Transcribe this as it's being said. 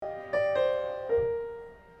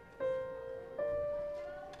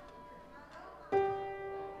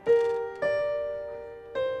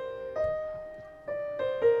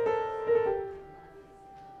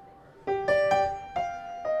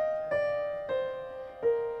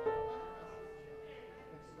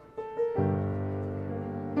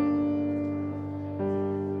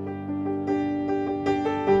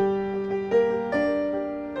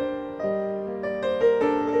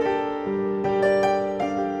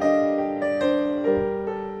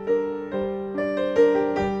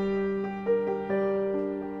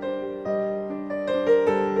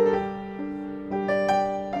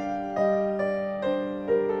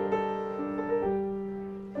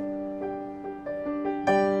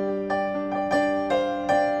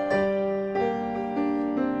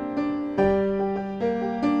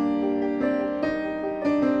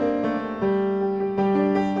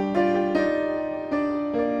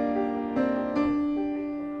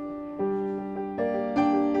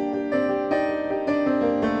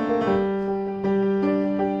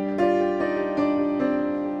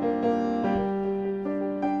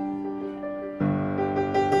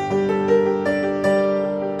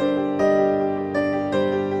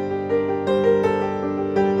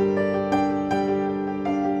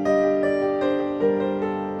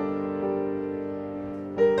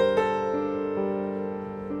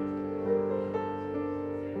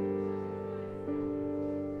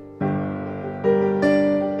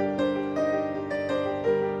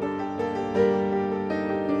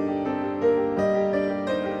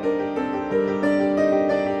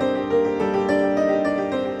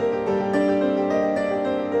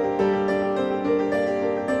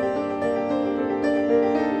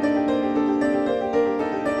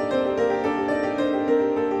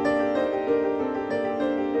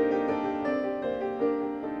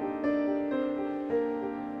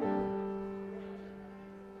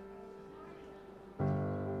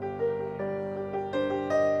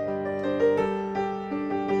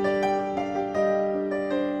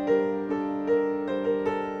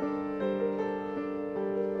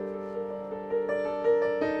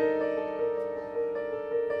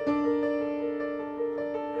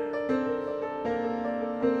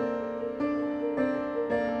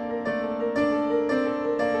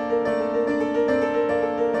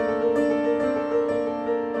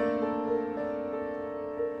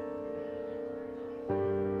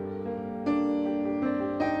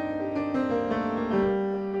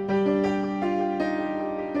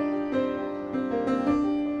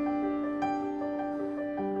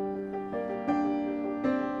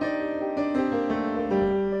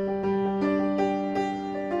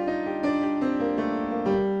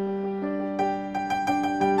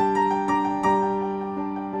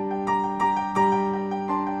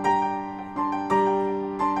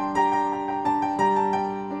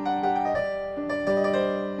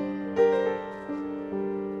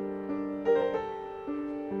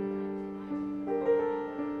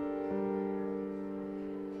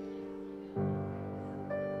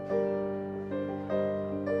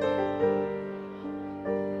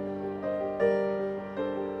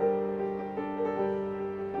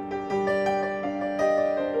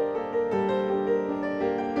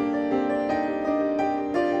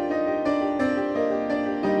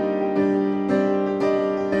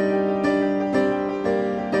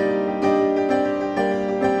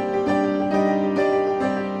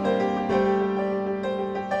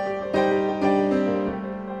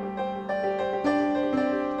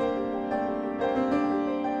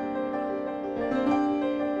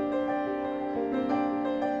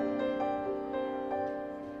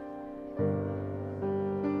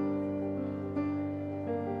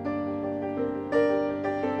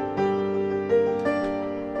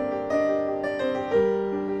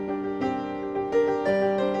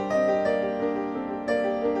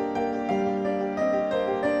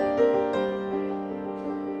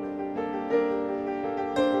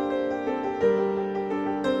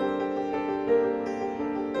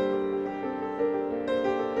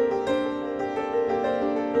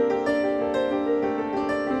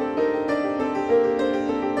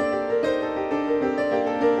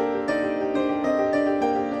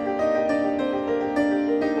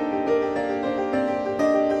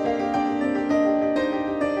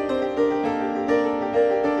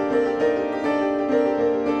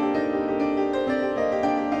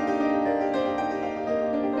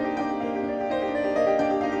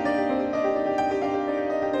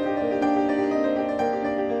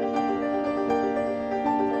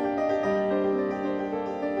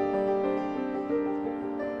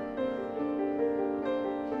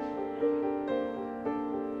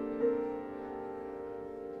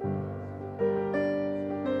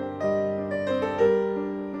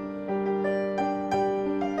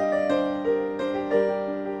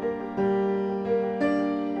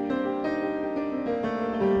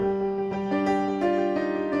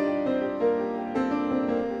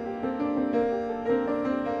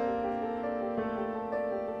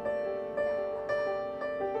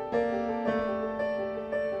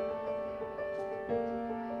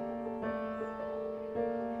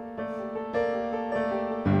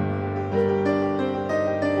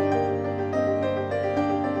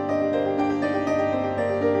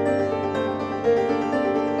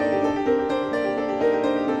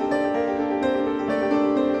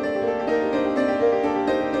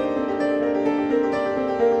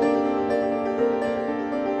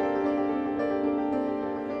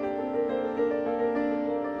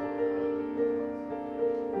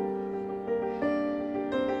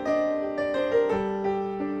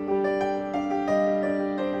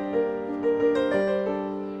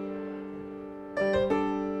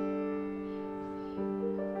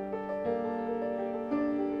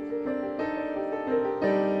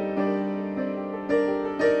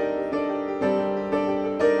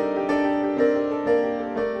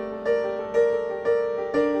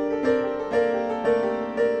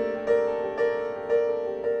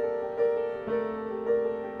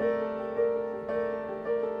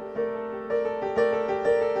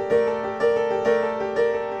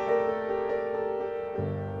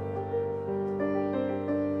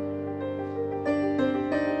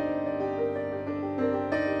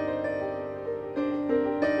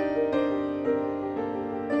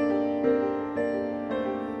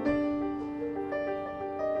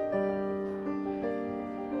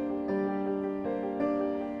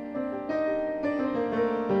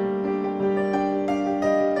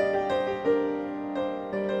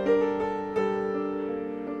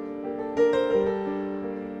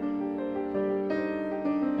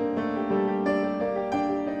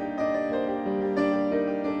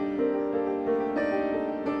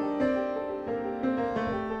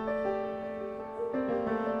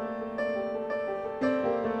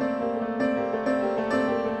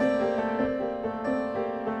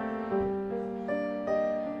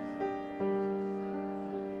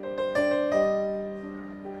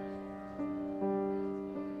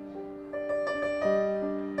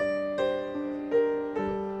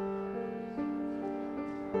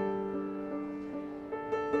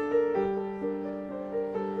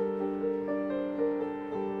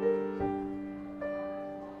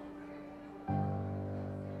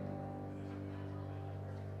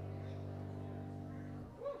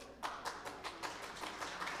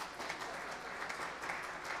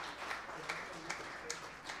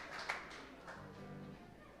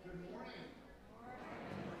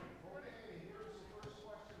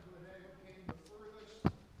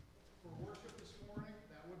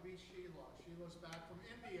meet Sheila. Sheila's back from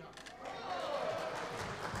India. Back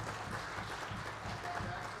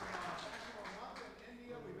from a month in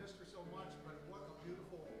India. We missed her so much, but what a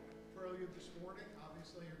beautiful prelude this morning.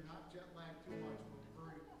 Obviously, you're not jet lagged too much, but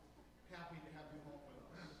we're very happy to have you home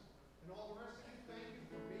with us. And all the rest of you, thank you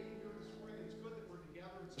for being here this morning. It's good that we're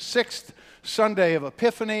together. It's the 6th Sunday of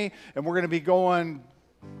Epiphany, and we're going to be going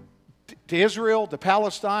to Israel, to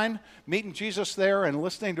Palestine, meeting Jesus there and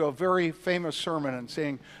listening to a very famous sermon and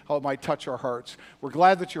seeing how it might touch our hearts. We're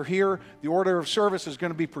glad that you're here. The order of service is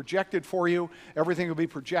going to be projected for you. Everything will be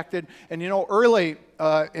projected. And you know, early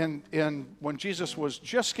when Jesus was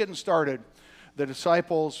just getting started, the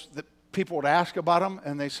disciples, people would ask about him,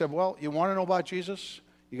 and they said, well, you want to know about Jesus?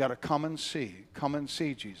 You got to come and see. Come and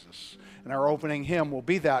see Jesus. And our opening hymn will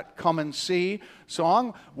be that Come and See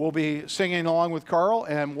song. We'll be singing along with Carl,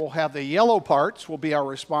 and we'll have the yellow parts will be our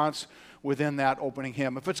response within that opening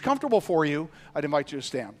hymn. If it's comfortable for you, I'd invite you to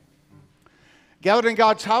stand. Gathered in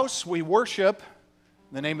God's house, we worship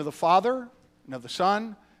in the name of the Father, and of the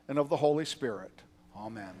Son, and of the Holy Spirit.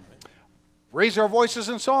 Amen. Raise our voices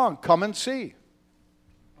in song. Come and see.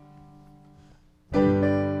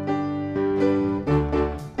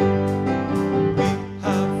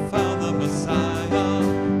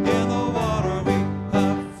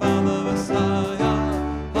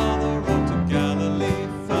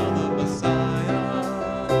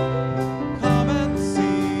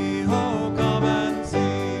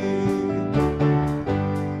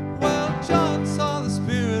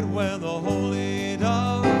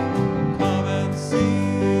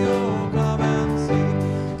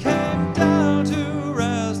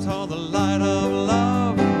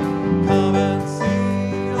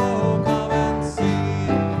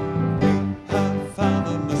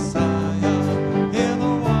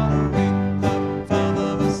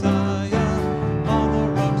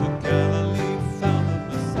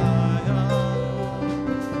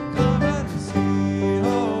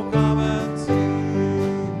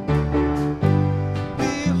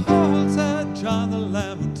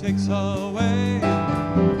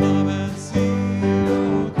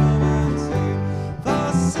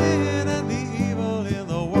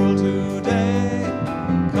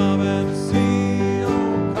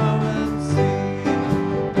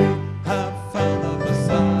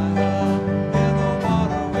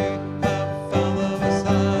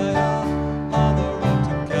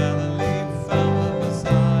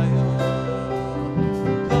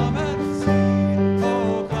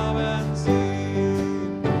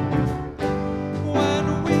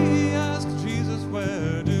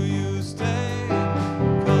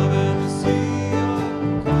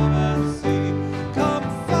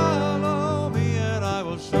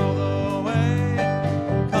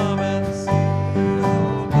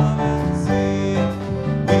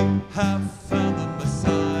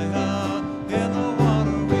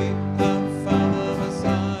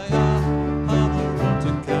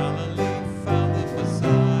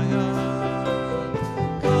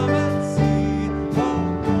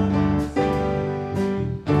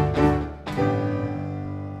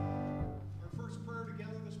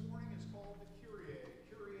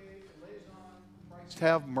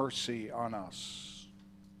 Have mercy on us.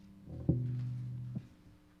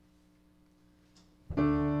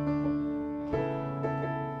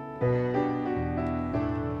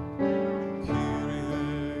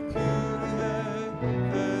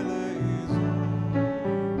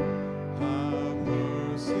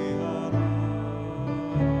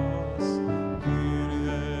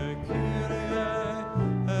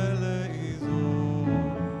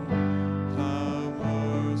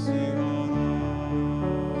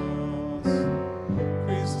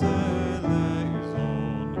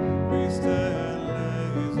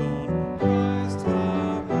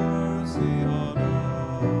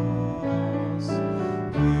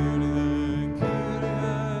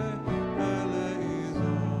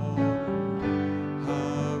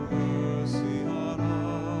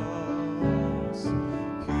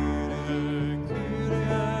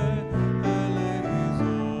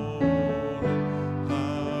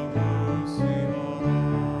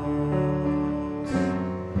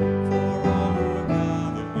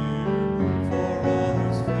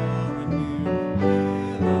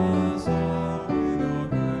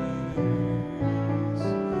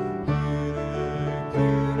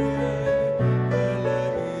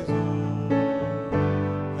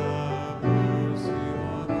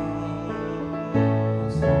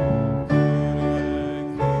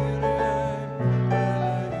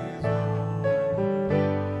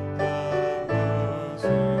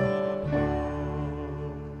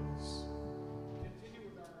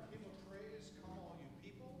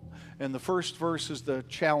 And the first verse is the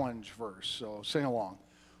challenge verse, so sing along.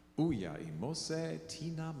 Uya imose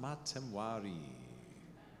tina matemwari.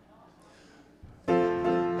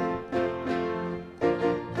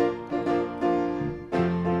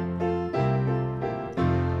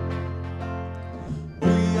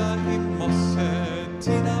 Uya imose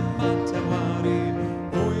tina matemwari.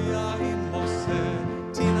 Uya imose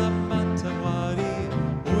tina matemwari.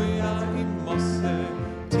 Uya imose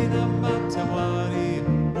tina matemwari.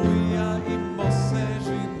 Uya imose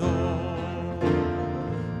jino.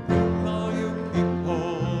 Come all you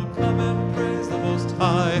people, come and praise the Most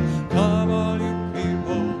High. Come all you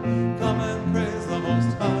people, come and praise the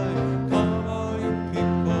Most High. Come all you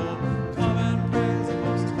people, come and praise the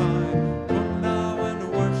Most High. Come now and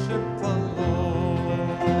worship the Lord.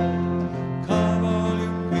 Come all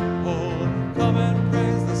you people, come and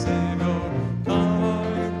praise the Savior. Come all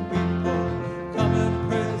you people, come and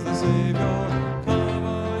praise the Savior. Come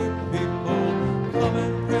all you people, come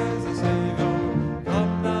and praise the Savior.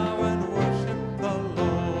 Come now and worship the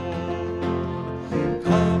Lord.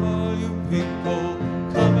 Come all you people,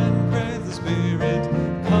 come and praise the Spirit.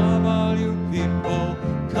 Come all you people,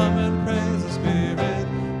 come and praise the Spirit.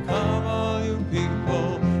 Come all you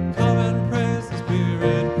people, come and praise the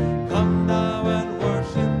Spirit. Come now and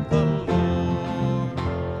worship the Lord.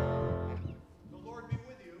 The Lord be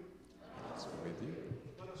with you. It's with you.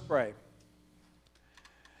 Let us pray.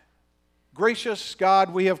 Gracious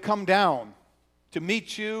God, we have come down to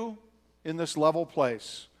meet you in this level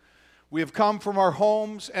place. We have come from our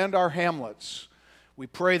homes and our hamlets. We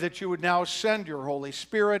pray that you would now send your Holy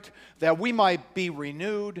Spirit that we might be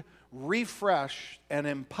renewed, refreshed, and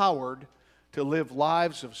empowered to live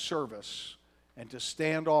lives of service and to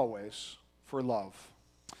stand always for love.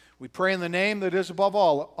 We pray in the name that is above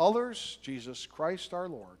all others, Jesus Christ our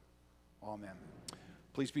Lord. Amen.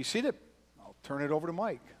 Please be seated. I'll turn it over to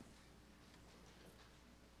Mike.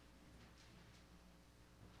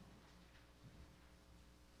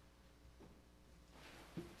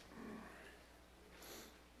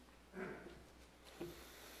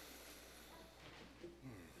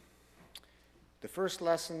 The first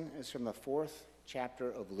lesson is from the 4th chapter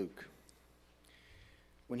of Luke.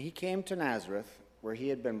 When he came to Nazareth, where he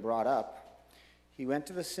had been brought up, he went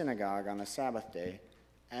to the synagogue on the Sabbath day,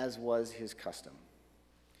 as was his custom.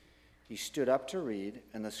 He stood up to read,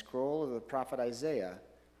 and the scroll of the prophet Isaiah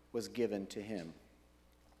was given to him.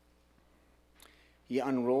 He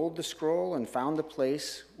unrolled the scroll and found the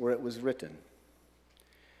place where it was written,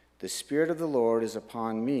 "The Spirit of the Lord is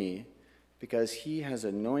upon me, because he has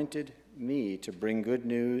anointed me to bring good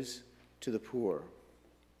news to the poor.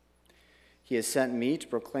 He has sent me to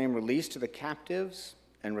proclaim release to the captives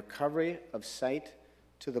and recovery of sight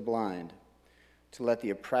to the blind, to let the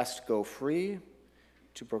oppressed go free,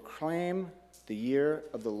 to proclaim the year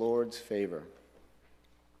of the Lord's favor."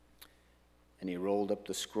 And he rolled up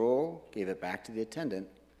the scroll, gave it back to the attendant,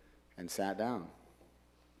 and sat down.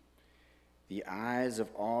 The eyes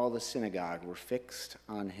of all the synagogue were fixed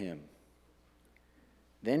on him.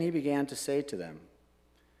 Then he began to say to them,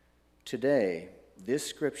 "Today, this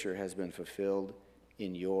scripture has been fulfilled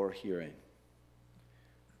in your hearing."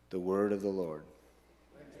 The word of the Lord.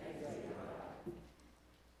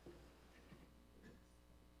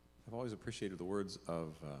 I've always appreciated the words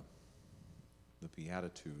of the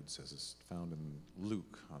Beatitudes as is found in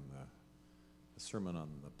Luke on the Sermon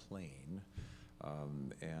on the Plain,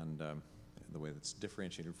 and the way that's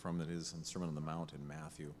differentiated from it is in the Sermon on the Mount in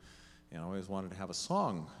Matthew. And I always wanted to have a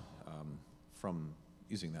song from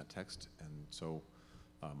using that text, and so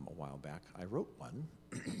a while back I wrote one,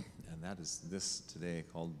 and that is this today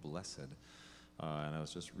called Blessed. And I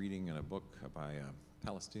was just reading in a book by a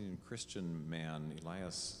Palestinian Christian man,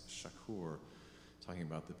 Elias Shakur, talking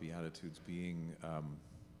about the Beatitudes being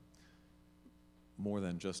more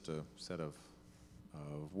than just a set of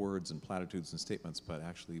words and platitudes and statements, but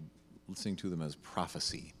actually listening to them as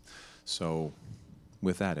prophecy. So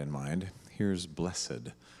with that in mind, here's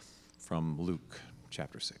Blessed from Luke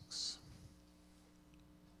chapter 6.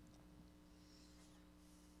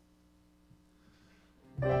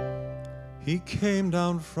 He came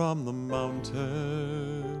down from the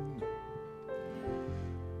mountain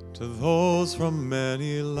to those from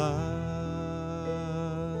many lands.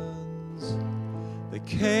 They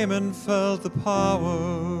came and felt the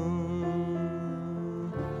power,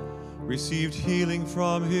 received healing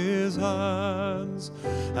from his hands,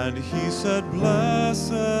 and he said,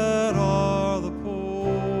 "Blessed are the poor,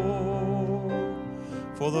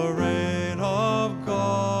 for the reign of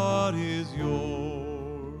God is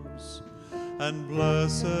yours. And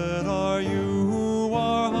blessed are you who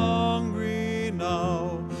are hungry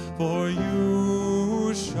now, for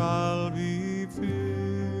you shall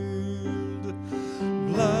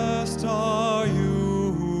Blessed are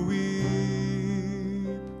you who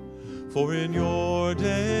weep, for in your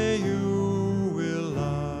day you will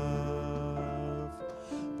laugh.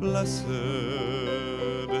 Blessed,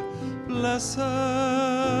 blessed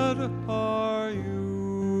are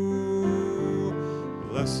you,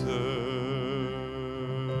 blessed.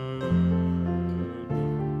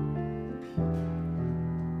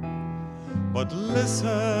 But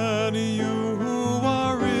listen, you who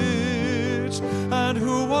are rich and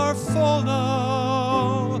who are full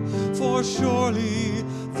now, for surely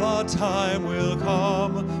the time will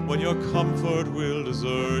come when your comfort will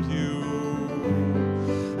desert you.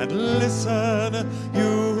 And listen,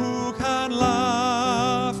 you who can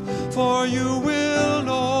laugh, for you will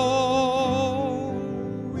know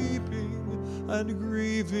weeping and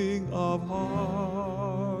grieving of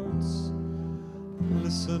hearts.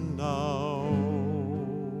 Listen now.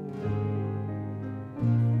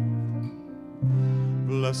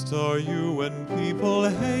 Blessed are you when people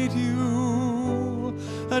hate you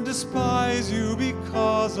and despise you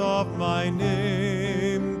because of my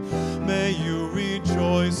name. May you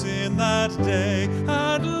rejoice in that day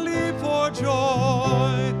and leap for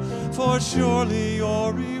joy, for surely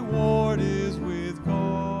your reward is with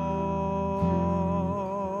God.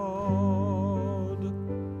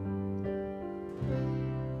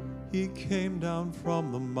 He came down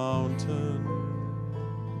from the mountain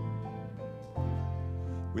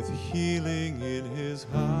with healing in his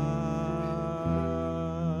hands,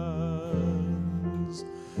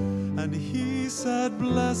 and he said,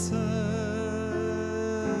 blessed,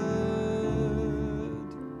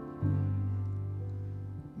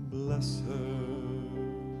 blessed.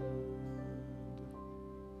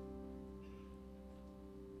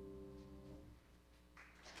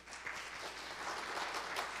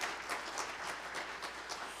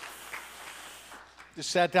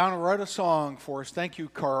 Just sat down and wrote a song for us. Thank you,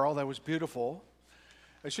 Carl. That was beautiful.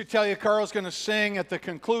 I should tell you, Carl's going to sing at the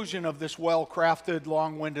conclusion of this well-crafted,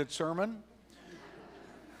 long-winded sermon.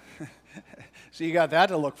 So you got that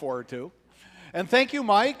to look forward to. And thank you,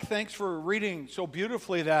 Mike. Thanks for reading so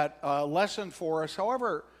beautifully that lesson for us.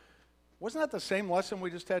 However, wasn't that the same lesson we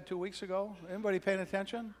just had 2 weeks ago? Anybody paying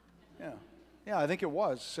attention? Yeah, I think it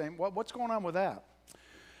was. Same. What's going on with that?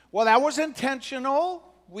 Well, that was intentional.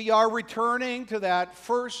 We are returning to that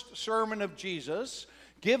first sermon of Jesus,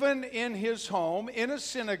 given in his home, in a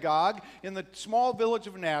synagogue, in the small village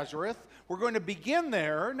of Nazareth. We're going to begin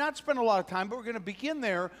there, not spend a lot of time, but we're going to begin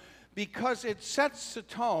there because it sets the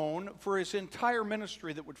tone for his entire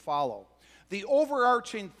ministry that would follow. The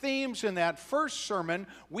overarching themes in that first sermon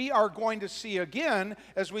we are going to see again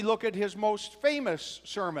as we look at his most famous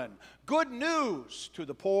sermon. Good news to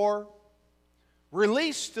the poor,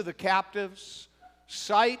 release to the captives,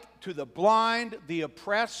 sight to the blind, the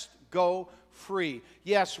oppressed go free.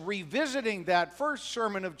 Yes, revisiting that first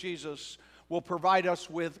sermon of Jesus will provide us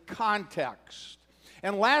with context.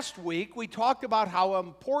 And last week we talked about how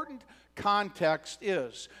important context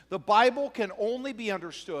is. The Bible can only be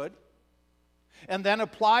understood and then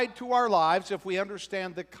applied to our lives if we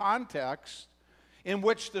understand the context in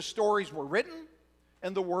which the stories were written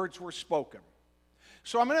and the words were spoken.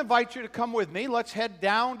 So I'm going to invite you to come with me. Let's head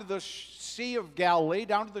down to the Sea of Galilee,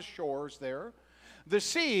 down to the shores there. The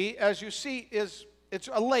sea, as you see, it's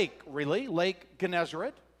a lake, really, Lake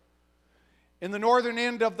Gennesaret. In the northern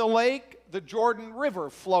end of the lake, the Jordan River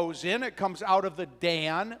flows in. It comes out of the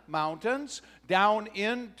Dan Mountains down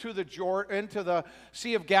into the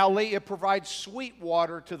Sea of Galilee. It provides sweet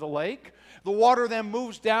water to the lake. The water then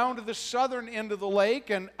moves down to the southern end of the lake,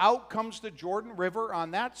 and out comes the Jordan River on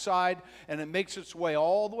that side, and it makes its way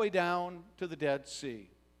all the way down to the Dead Sea.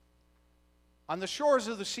 On the shores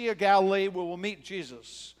of the Sea of Galilee, we will meet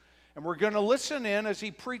Jesus, and we're going to listen in as he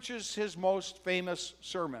preaches his most famous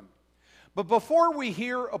sermon. But before we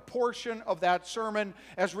hear a portion of that sermon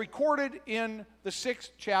as recorded in the 6th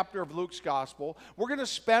chapter of Luke's Gospel, we're going to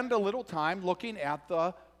spend a little time looking at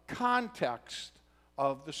the context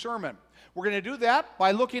of the sermon. We're going to do that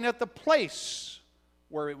by looking at the place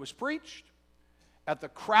where it was preached, at the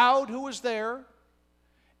crowd who was there,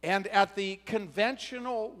 and at the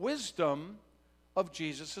conventional wisdom of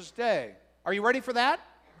Jesus' day. Are you ready for that?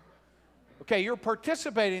 Okay, you're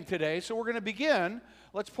participating today, so we're going to begin.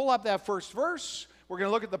 Let's pull up that first verse. We're going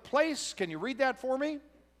to look at the place. Can you read that for me?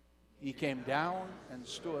 He came down and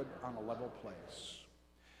stood on a level place.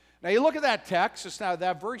 Now you look at that text. It's now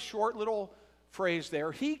that very short little phrase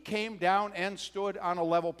there. He came down and stood on a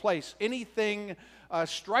level place. Anything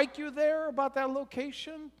strike you there about that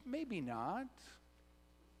location? Maybe not.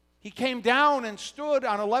 He came down and stood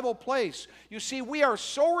on a level place. You see, we are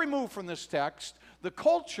so removed from this text the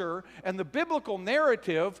culture and the biblical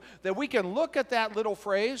narrative that we can look at that little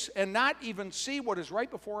phrase and not even see what is right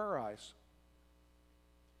before our eyes.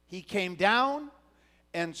 He came down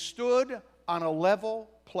and stood on a level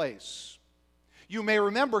place. You may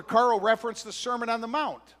remember Carl referenced the Sermon on the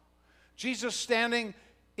Mount. Jesus standing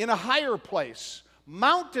in a higher place.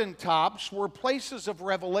 Mountaintops were places of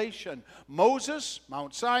revelation. Moses,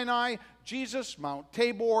 Mount Sinai, Jesus, Mount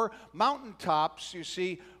Tabor. Mountaintops, you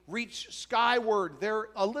see, reach skyward. They're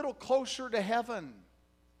a little closer to heaven.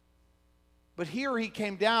 But here he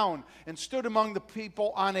came down and stood among the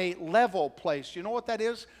people on a level place. You know what that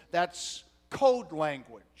is? That's code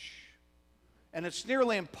language. And it's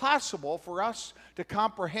nearly impossible for us to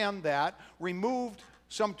comprehend that, removed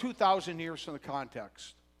some 2,000 years from the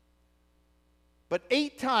context. But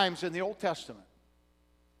 8 times in the Old Testament,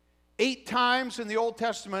 8 times in the Old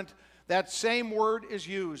Testament, that same word is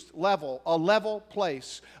used, level, a level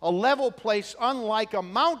place. A level place, unlike a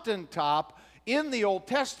mountaintop, in the Old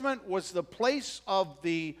Testament was the place of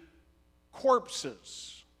the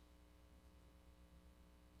corpses,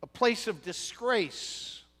 a place of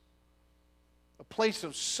disgrace, a place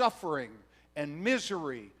of suffering and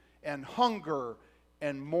misery and hunger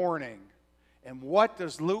and mourning. And what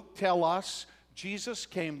does Luke tell us? Jesus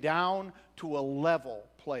came down to a level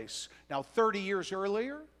place. Now, 30 years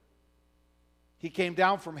earlier, he came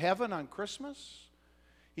down from heaven on Christmas.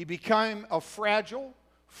 He became a fragile,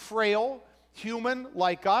 frail human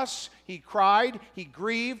like us. He cried, he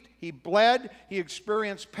grieved, he bled, he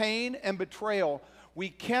experienced pain and betrayal. We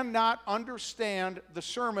cannot understand the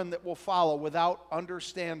sermon that will follow without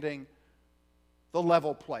understanding the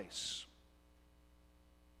level place.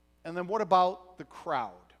 And then what about the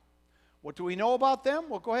crowd? What do we know about them?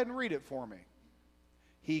 Well, go ahead and read it for me.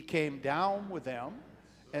 He came down with them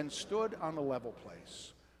and stood on a level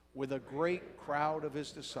place with a great crowd of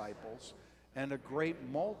his disciples and a great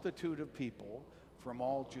multitude of people from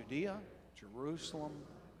all Judea, Jerusalem,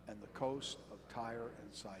 and the coast of Tyre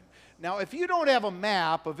and Sidon. Now, if you don't have a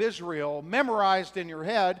map of Israel memorized in your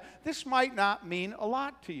head, this might not mean a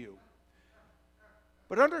lot to you.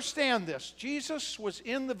 But understand this, Jesus was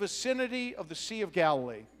in the vicinity of the Sea of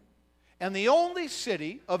Galilee. And the only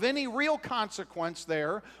city of any real consequence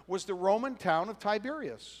there was the Roman town of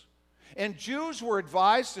Tiberias. And Jews were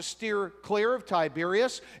advised to steer clear of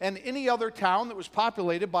Tiberias and any other town that was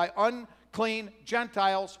populated by unclean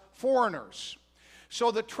Gentiles, foreigners.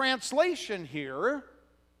 So the translation here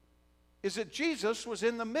is that Jesus was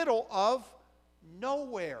in the middle of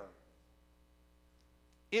nowhere.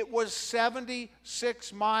 It was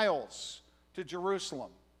 76 miles to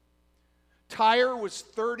Jerusalem. Tyre was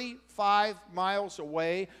 35 miles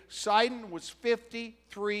away. Sidon was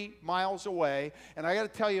 53 miles away. And I got to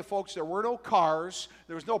tell you, folks, there were no cars.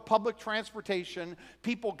 There was no public transportation.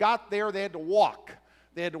 People got there, they had to walk.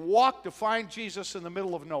 They had to walk to find Jesus in the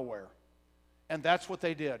middle of nowhere. And that's what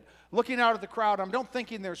they did. Looking out at the crowd, I'm not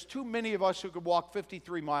thinking there's too many of us who could walk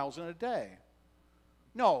 53 miles in a day.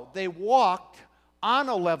 No, they walked on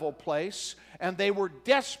a level place, and they were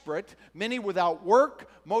desperate, many without work,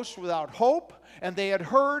 most without hope, and they had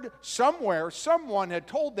heard somewhere, someone had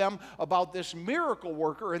told them about this miracle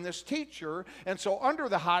worker and this teacher, and so under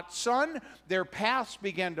the hot sun, their paths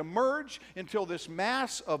began to merge until this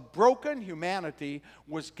mass of broken humanity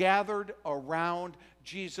was gathered around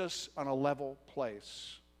Jesus on a level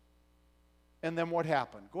place. And then what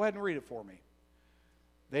happened? Go ahead and read it for me.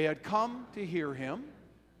 They had come to hear him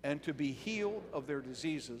and to be healed of their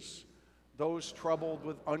diseases. Those troubled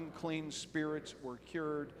with unclean spirits were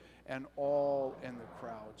cured, and all in the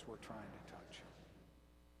crowds were trying to touch him.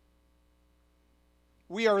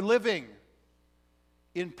 We are living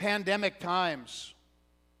in pandemic times.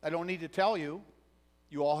 I don't need to tell you,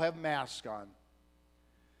 you all have masks on.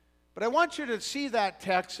 But I want you to see that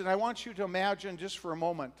text, and I want you to imagine just for a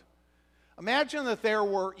moment. Imagine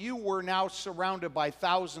that you were now surrounded by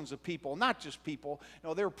thousands of people, not just people.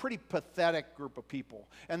 No, they were a pretty pathetic group of people.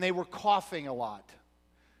 And they were coughing a lot.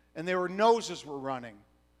 And their noses were running.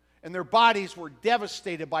 And their bodies were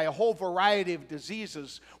devastated by a whole variety of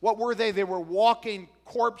diseases. What were they? They were walking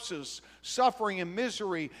corpses, suffering in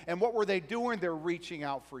misery. And what were they doing? They're reaching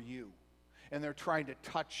out for you. And they're trying to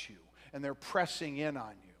touch you. And they're pressing in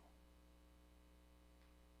on you.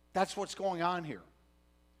 That's what's going on here.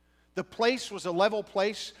 The place was a level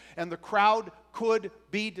place, and the crowd could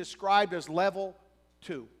be described as level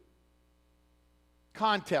 2.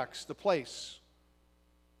 Context, the place,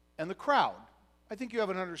 and the crowd. I think you have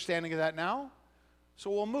an understanding of that now.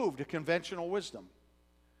 So we'll move to conventional wisdom.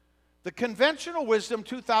 The conventional wisdom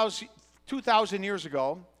 2,000 years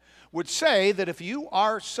ago would say that if you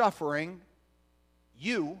are suffering,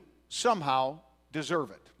 you somehow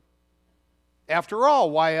deserve it. After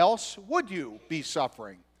all, why else would you be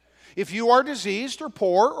suffering? If you are diseased or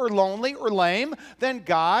poor or lonely or lame, then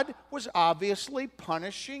God was obviously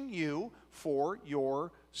punishing you for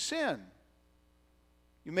your sin.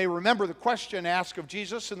 You may remember the question asked of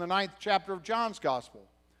Jesus in the 9th chapter of John's Gospel.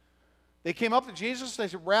 They came up to Jesus, they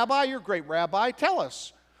said, Rabbi, you're a great rabbi, tell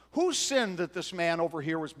us, who sinned that this man over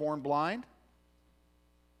here was born blind?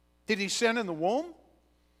 Did he sin in the womb?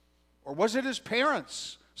 Or was it his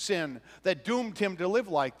parents' sin that doomed him to live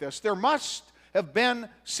like this? There must have been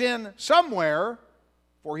sin somewhere,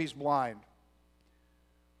 for he's blind.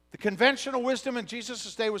 The conventional wisdom in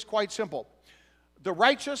Jesus' day was quite simple. The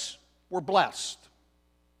righteous were blessed,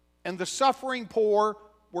 and the suffering poor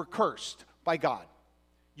were cursed by God.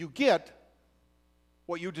 You get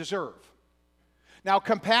what you deserve. Now,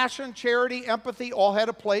 compassion, charity, empathy all had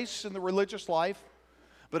a place in the religious life,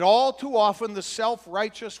 but all too often the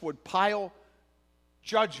self-righteous would pile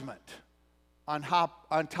judgment on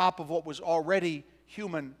top of what was already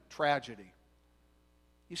human tragedy.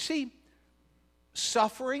 You see,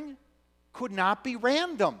 suffering could not be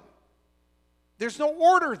random. There's no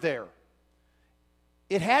order there.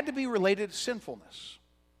 It had to be related to sinfulness.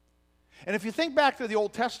 And if you think back to the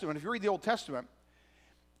Old Testament, if you read the Old Testament,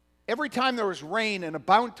 every time there was rain and a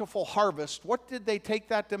bountiful harvest, what did they take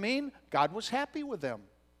that to mean? God was happy with them.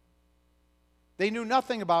 They knew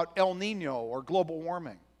nothing about El Nino or global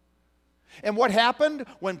warming. And what happened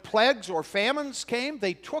when plagues or famines came?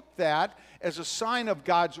 They took that as a sign of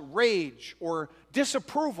God's rage or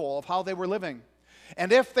disapproval of how they were living.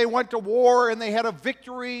 And if they went to war and they had a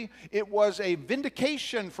victory, it was a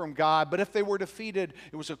vindication from God. But if they were defeated,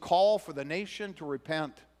 it was a call for the nation to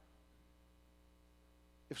repent.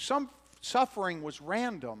 If some suffering was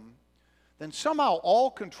random, then somehow all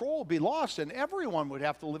control would be lost and everyone would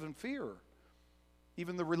have to live in fear,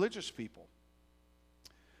 even the religious people.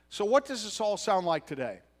 So what does this all sound like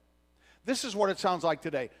today? This is what it sounds like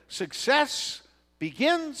today. Success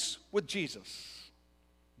begins with Jesus.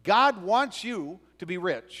 God wants you to be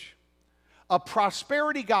rich. A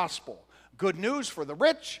prosperity gospel. Good news for the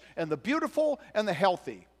rich and the beautiful and the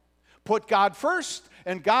healthy. Put God first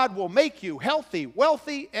and God will make you healthy,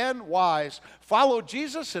 wealthy, and wise. Follow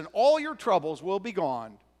Jesus and all your troubles will be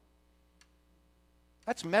gone.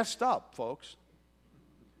 That's messed up, folks.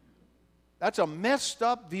 That's a messed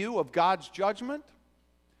up view of God's judgment.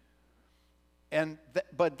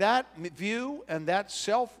 But that view and that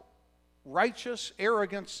self-righteous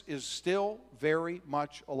arrogance is still very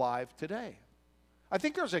much alive today. I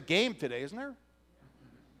think there's a game today, isn't there?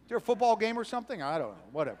 Is there a football game or something? I don't know,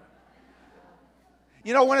 whatever.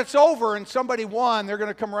 You know, when it's over and somebody won, they're going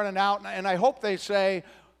to come running out, and I hope they say,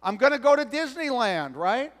 I'm going to go to Disneyland,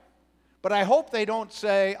 right? But I hope they don't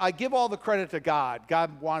say, I give all the credit to God.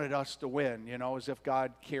 God wanted us to win, you know, as if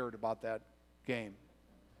God cared about that game.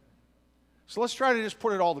 So let's try to just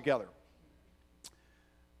put it all together.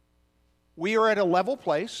 We are at a level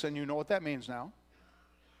place, and you know what that means now.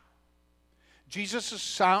 Jesus is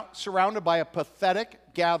surrounded by a pathetic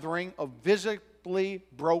gathering of visibly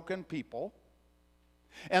broken people,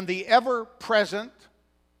 and the ever-present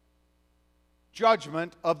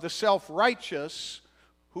judgment of the self-righteous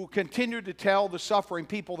who continued to tell the suffering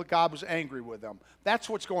people that God was angry with them. That's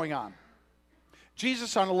what's going on.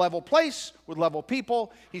 Jesus on a level place with level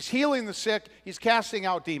people. He's healing the sick. He's casting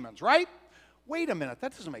out demons, right? Wait a minute.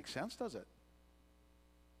 That doesn't make sense, does it?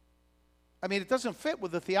 I mean, it doesn't fit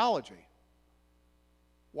with the theology.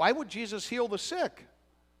 Why would Jesus heal the sick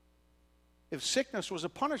if sickness was a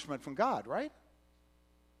punishment from God, right?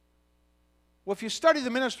 Well, if you study the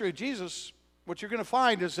ministry of Jesus, what you're going to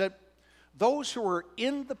find is that those who were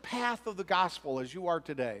in the path of the gospel as you are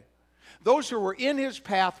today, those who were in his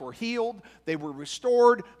path were healed, they were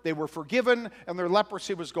restored, they were forgiven, and their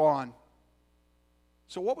leprosy was gone.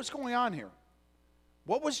 So what was going on here?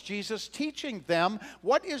 What was Jesus teaching them?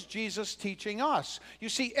 What is Jesus teaching us? You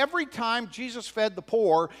see, every time Jesus fed the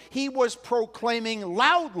poor, he was proclaiming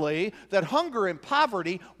loudly that hunger and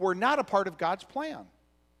poverty were not a part of God's plan.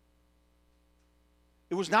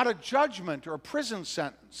 It was not a judgment or a prison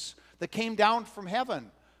sentence that came down from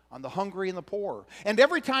heaven on the hungry and the poor. And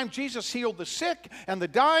every time Jesus healed the sick and the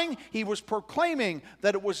dying, he was proclaiming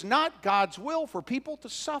that it was not God's will for people to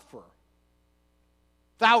suffer.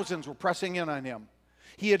 Thousands were pressing in on him.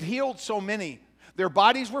 He had healed so many. Their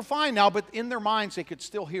bodies were fine now, but in their minds they could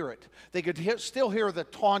still hear it. They could still hear the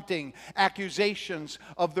taunting accusations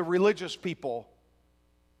of the religious people.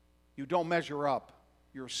 You don't measure up.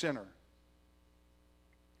 You're a sinner.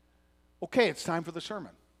 Okay, it's time for the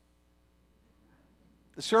sermon.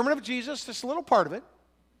 The sermon of Jesus, this little part of it.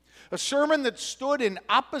 A sermon that stood in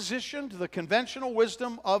opposition to the conventional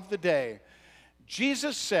wisdom of the day.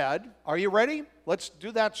 Jesus said, are you ready? Let's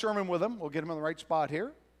do that sermon with him. We'll get him in the right spot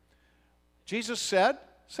here. Jesus said,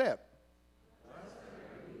 say it.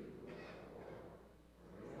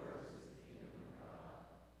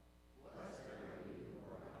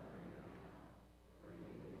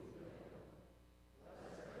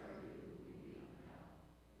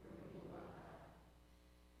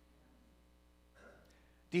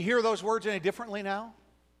 Do you hear those words any differently now?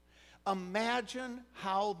 Imagine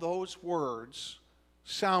how those words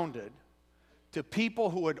sounded to people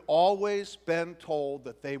who had always been told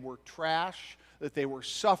that they were trash, that they were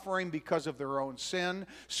suffering because of their own sin.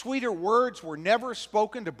 Sweeter words were never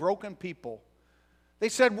spoken to broken people. They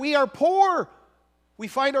said, we are poor. We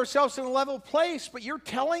find ourselves in a level place, but you're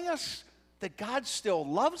telling us that God still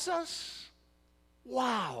loves us?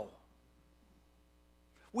 Wow.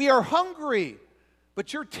 We are hungry.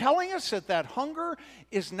 But you're telling us that that hunger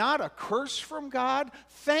is not a curse from God?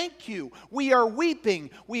 Thank you. We are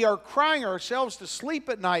weeping. We are crying ourselves to sleep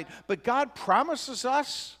at night. But God promises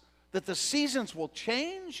us that the seasons will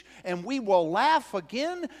change and we will laugh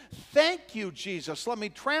again. Thank you, Jesus. Let me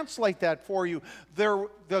translate that for you.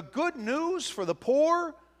 The good news for the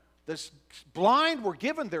poor, the blind were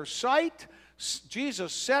given their sight.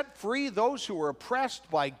 Jesus set free those who were oppressed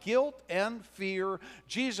by guilt and fear.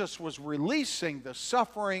 Jesus was releasing the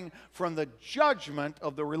suffering from the judgment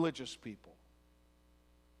of the religious people.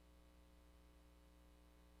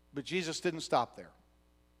 But Jesus didn't stop there.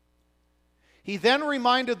 He then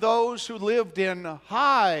reminded those who lived in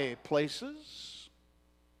high places.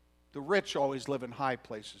 The rich always live in high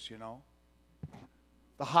places, you know.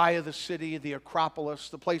 The high of the city, the Acropolis,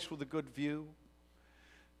 the place with a good view.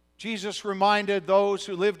 Jesus reminded those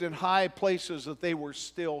who lived in high places that they were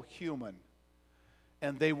still human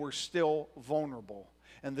and they were still vulnerable.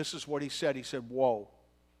 And this is what he said. He said, woe.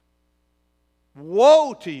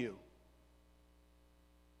 Woe to you.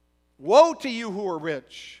 Woe to you who are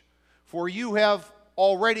rich, for you have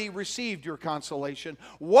already received your consolation.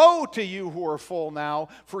 Woe to you who are full now,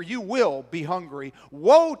 for you will be hungry.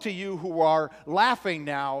 Woe to you who are laughing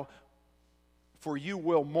now, for you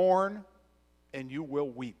will mourn and you will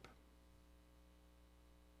weep.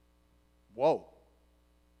 Whoa.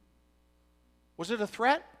 Was it a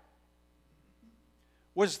threat?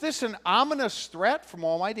 Was this an ominous threat from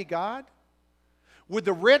Almighty God? Would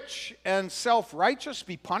the rich and self-righteous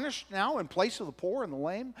be punished now in place of the poor and the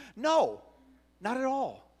lame? No, not at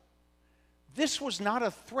all. This was not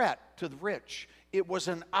a threat to the rich. It was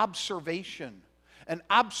an observation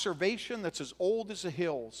that's as old as the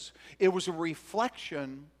hills. It was a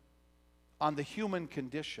reflection on the human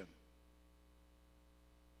condition.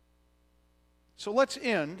 So let's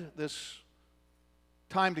end this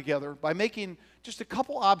time together by making just a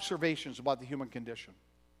couple observations about the human condition.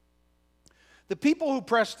 The people who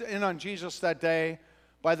pressed in on Jesus that day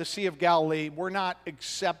by the Sea of Galilee were not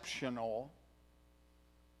exceptional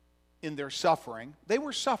in their suffering. They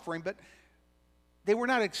were suffering, but they were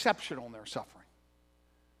not exceptional in their suffering.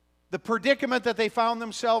 The predicament that they found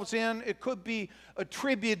themselves in, it could be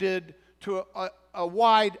attributed to a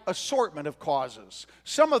wide assortment of causes.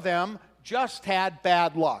 Some of them just had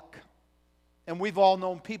bad luck. And we've all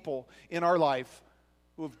known people in our life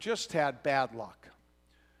who have just had bad luck.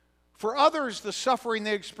 For others, the suffering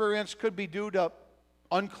they experienced could be due to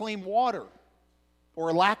unclean water or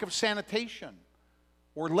a lack of sanitation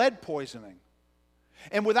or lead poisoning.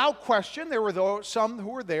 And without question, there were some who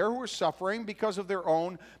were there who were suffering because of their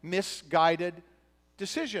own misguided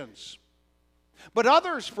decisions. But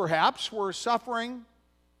others, perhaps, were suffering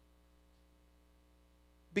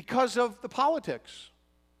because of the politics,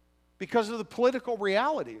 because of the political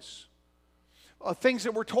realities, things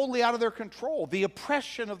that were totally out of their control, the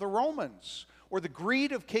oppression of the Romans, or the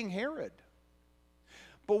greed of King Herod.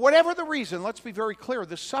 But whatever the reason, let's be very clear,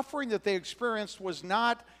 the suffering that they experienced was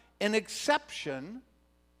not an exception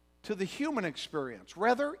to the human experience.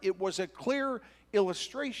 Rather, it was a clear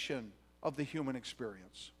illustration of the human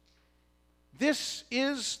experience. This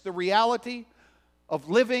is the reality of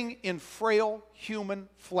living in frail human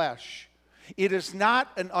flesh. It is not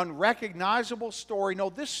an unrecognizable story. No,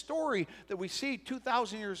 this story that we see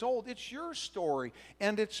 2,000 years old, it's your story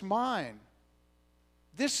and it's mine.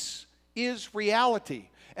 This is reality.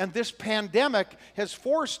 And this pandemic has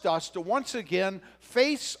forced us to once again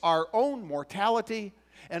face our own mortality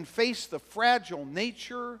and face the fragile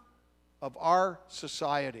nature of our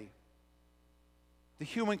society. The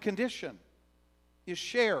human condition is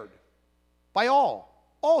shared by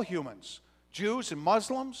all humans, Jews and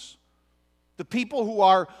Muslims, the people who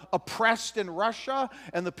are oppressed in Russia,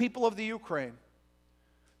 and the people of the Ukraine.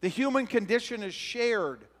 The human condition is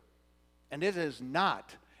shared, and it is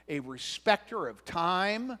not a respecter of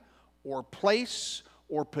time or place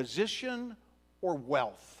or position or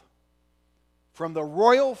wealth. From the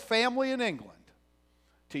royal family in England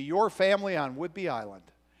to your family on Whidbey Island,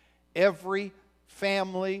 every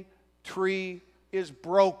family tree is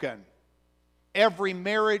broken. Every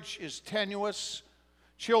marriage is tenuous.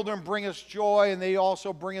 Children bring us joy, and they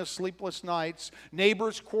also bring us sleepless nights.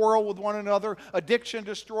 Neighbors quarrel with one another. Addiction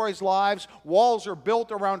destroys lives. Walls are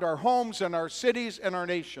built around our homes and our cities and our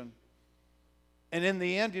nation. And in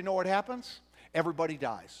the end, you know what happens? Everybody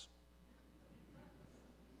dies.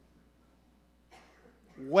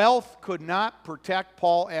 Wealth could not protect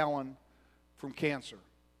Paul Allen from cancer.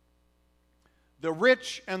 The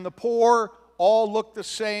rich and the poor all look the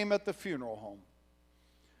same at the funeral home.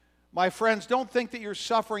 My friends, don't think that your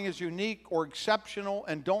suffering is unique or exceptional,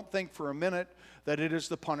 and don't think for a minute that it is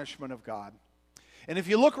the punishment of God. And if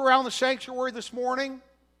you look around the sanctuary this morning,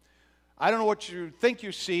 I don't know what you think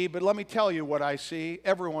you see, but let me tell you what I see.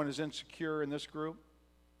 Everyone is insecure in this group.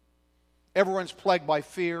 Everyone's plagued by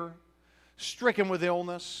fear, stricken with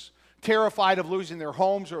illness, terrified of losing their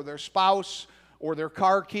homes or their spouse or their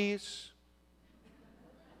car keys,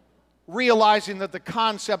 realizing that the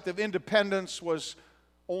concept of independence was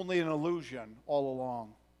only an illusion all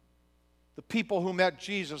along. The people who met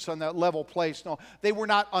Jesus on that level place, no, they were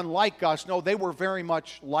not unlike us. No, they were very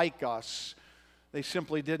much like us. They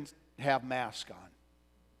simply didn't have masks on.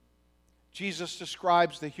 Jesus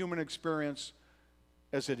describes the human experience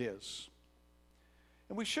as it is.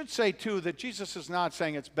 And we should say, too, that Jesus is not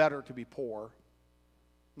saying it's better to be poor.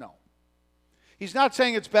 No. He's not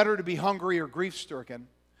saying it's better to be hungry or grief-stricken.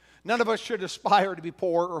 None of us should aspire to be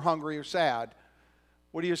poor or hungry or sad.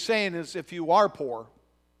 What he is saying is, if you are poor,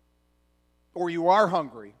 or you are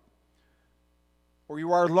hungry, or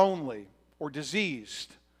you are lonely, or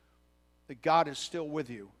diseased, that God is still with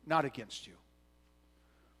you, not against you.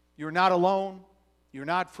 You're not alone. You're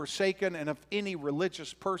not forsaken. And if any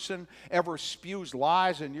religious person ever spews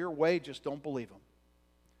lies in your way, just don't believe them.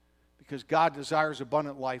 Because God desires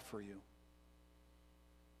abundant life for you.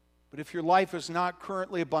 But if your life is not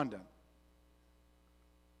currently abundant,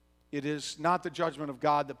 it is not the judgment of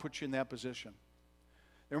God that puts you in that position.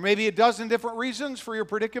 There may be a dozen different reasons for your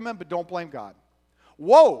predicament, but don't blame God.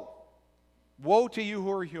 Woe! Woe to you who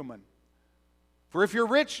are human. For if you're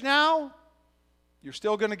rich now, you're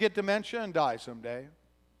still going to get dementia and die someday.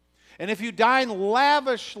 And if you dine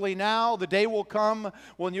lavishly now, the day will come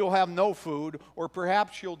when you'll have no food, or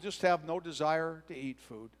perhaps you'll just have no desire to eat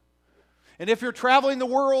food. And if you're traveling the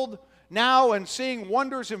world now and seeing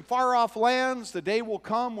wonders in far-off lands, the day will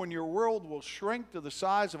come when your world will shrink to the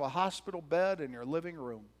size of a hospital bed in your living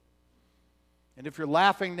room. And if you're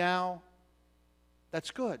laughing now,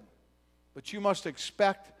 that's good. But you must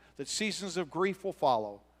expect that seasons of grief will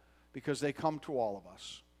follow, because they come to all of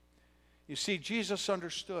us. You see, Jesus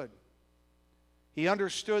understood. He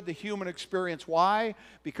understood the human experience. Why?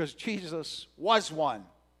 Because Jesus was one.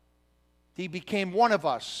 He became one of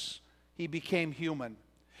us. He became human.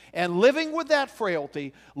 And living with that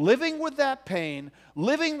frailty, living with that pain,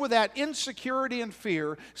 living with that insecurity and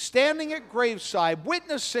fear, standing at graveside,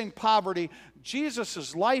 witnessing poverty,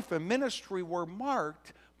 Jesus' life and ministry were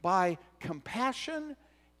marked by compassion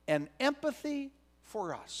and empathy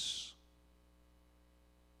for us.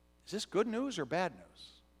 Is this good news or bad news?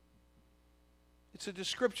 It's a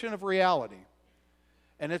description of reality.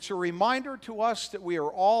 And it's a reminder to us that we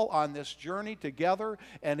are all on this journey together,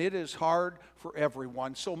 and it is hard for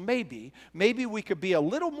everyone. So maybe we could be a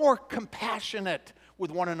little more compassionate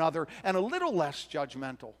with one another and a little less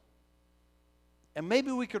judgmental. And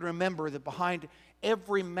maybe we could remember that behind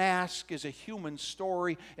every mask is a human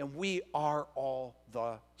story, and we are all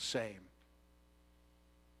the same.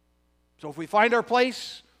 So if we find our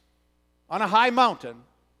place on a high mountain,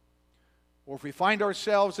 or if we find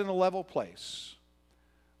ourselves in a level place,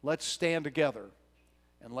 let's stand together,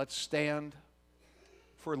 and let's stand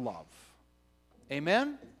for love. Amen?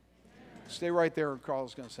 Amen. Stay right there, and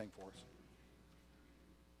Carl's going to sing for us.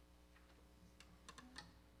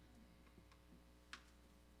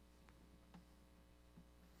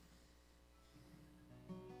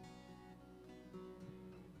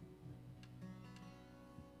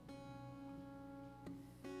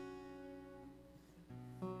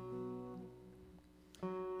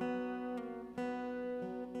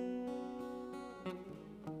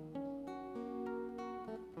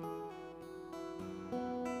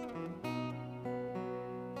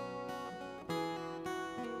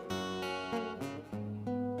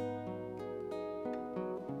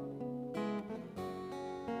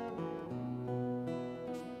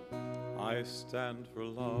 I stand for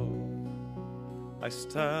love, I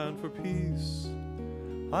stand for peace,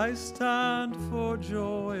 I stand for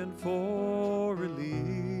joy and for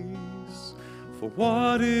release, for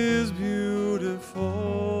what is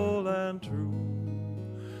beautiful and true.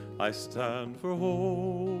 I stand for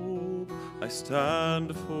hope, I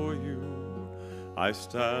stand for you, I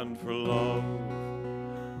stand for love,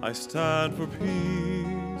 I stand for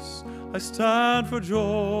peace, I stand for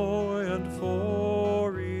joy and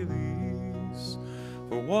for release,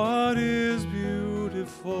 for what is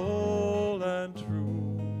beautiful and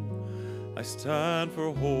true. I stand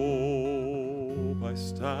for hope, I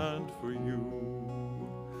stand for you.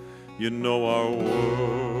 You know our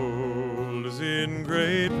world is in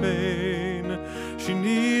great pain. She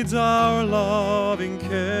needs our loving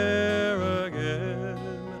care again.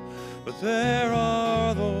 But there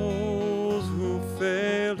are those who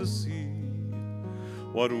fail to see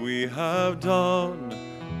what we have done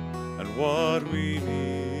and what we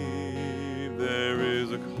need. There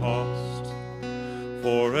is a cost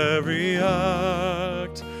for every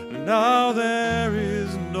act, and now there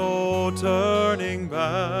is no turning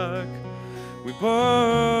back. We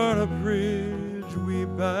burn a bridge, we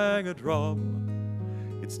bang a drum.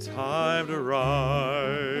 It's time to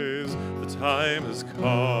rise, the time has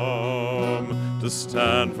come to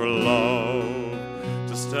stand for love,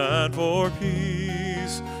 to stand for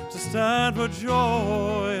peace, to stand for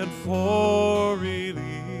joy and for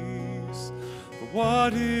release, for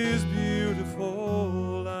what is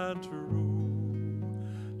beautiful and true,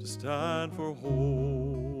 to stand for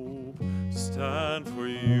hope, to stand for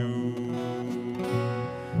you.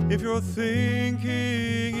 If you're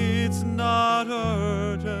thinking it's not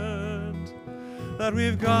urgent, that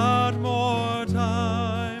we've got more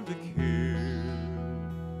time to kill,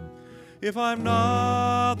 if I'm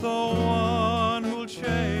not the one who'll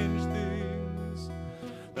change things,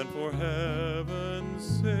 then for heaven's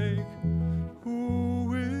sake, who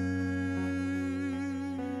will?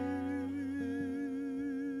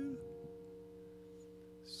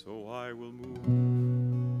 So I will move,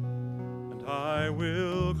 and I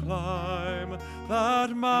will climb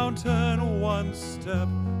that mountain one step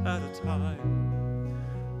at a time.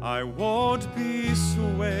 I won't be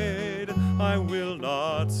swayed, I will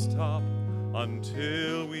not stop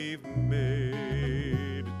until we've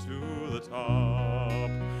made it to the top,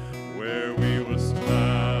 where we will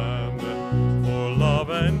stand for love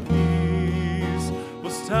and peace,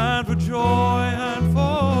 we'll stand for joy and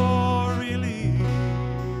for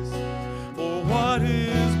release, for what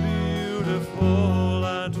is beautiful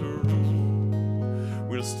and true.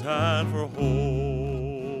 We'll stand for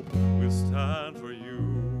hope, we'll stand for you.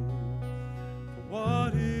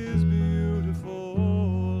 What is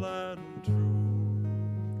beautiful and true.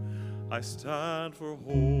 I stand for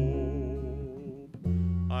hope,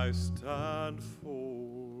 I stand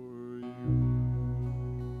for you.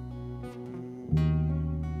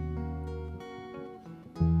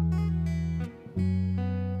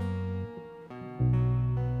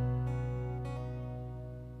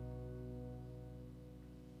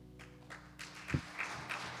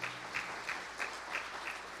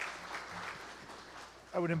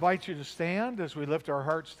 I would invite you to stand as we lift our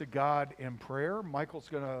hearts to God in prayer. Michael's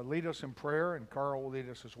going to lead us in prayer, and Carl will lead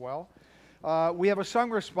us as well. We have a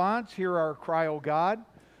sung response, Hear Our Cry, O God.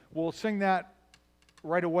 We'll sing that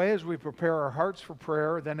right away as we prepare our hearts for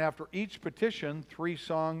prayer. Then after each petition, 3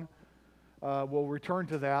 sung, we'll return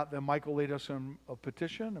to that. Then Michael will lead us in a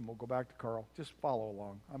petition, and we'll go back to Carl. Just follow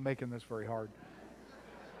along. I'm making this very hard.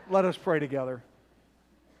 Let us pray together.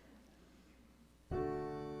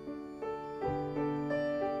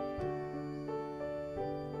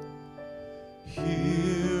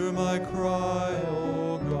 Hear my cry,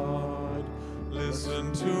 O God,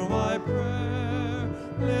 listen to my prayer,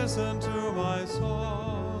 listen to my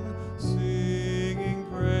song, singing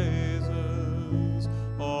praises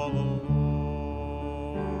all alone.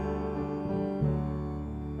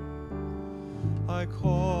 I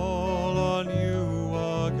call on you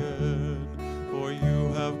again, for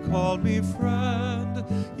you have called me friend,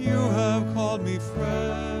 you have called me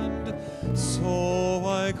friend, so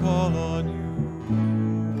I call on you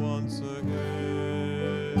once again.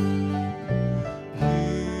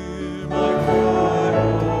 Hear my cry,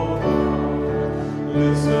 O God.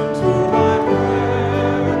 Listen to my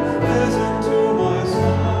prayer, listen to my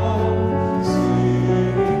song,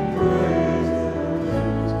 singing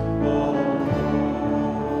praises all alone.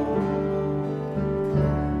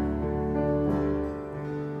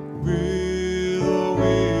 With a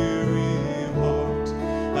weary heart,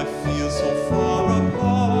 I feel so far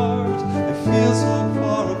apart. I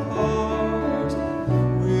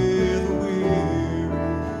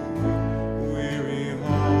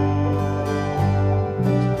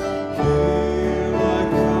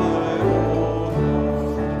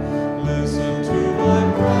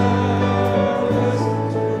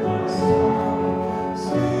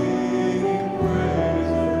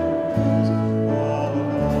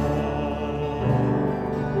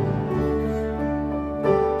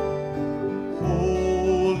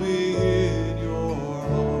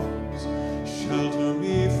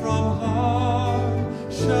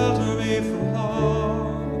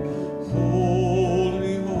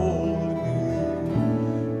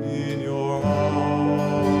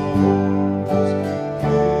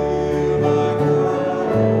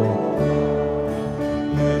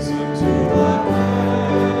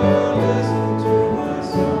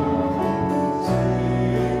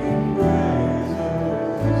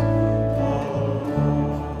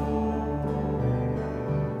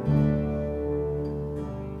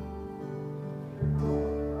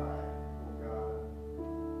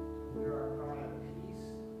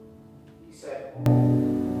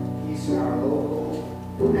our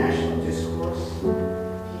local, national,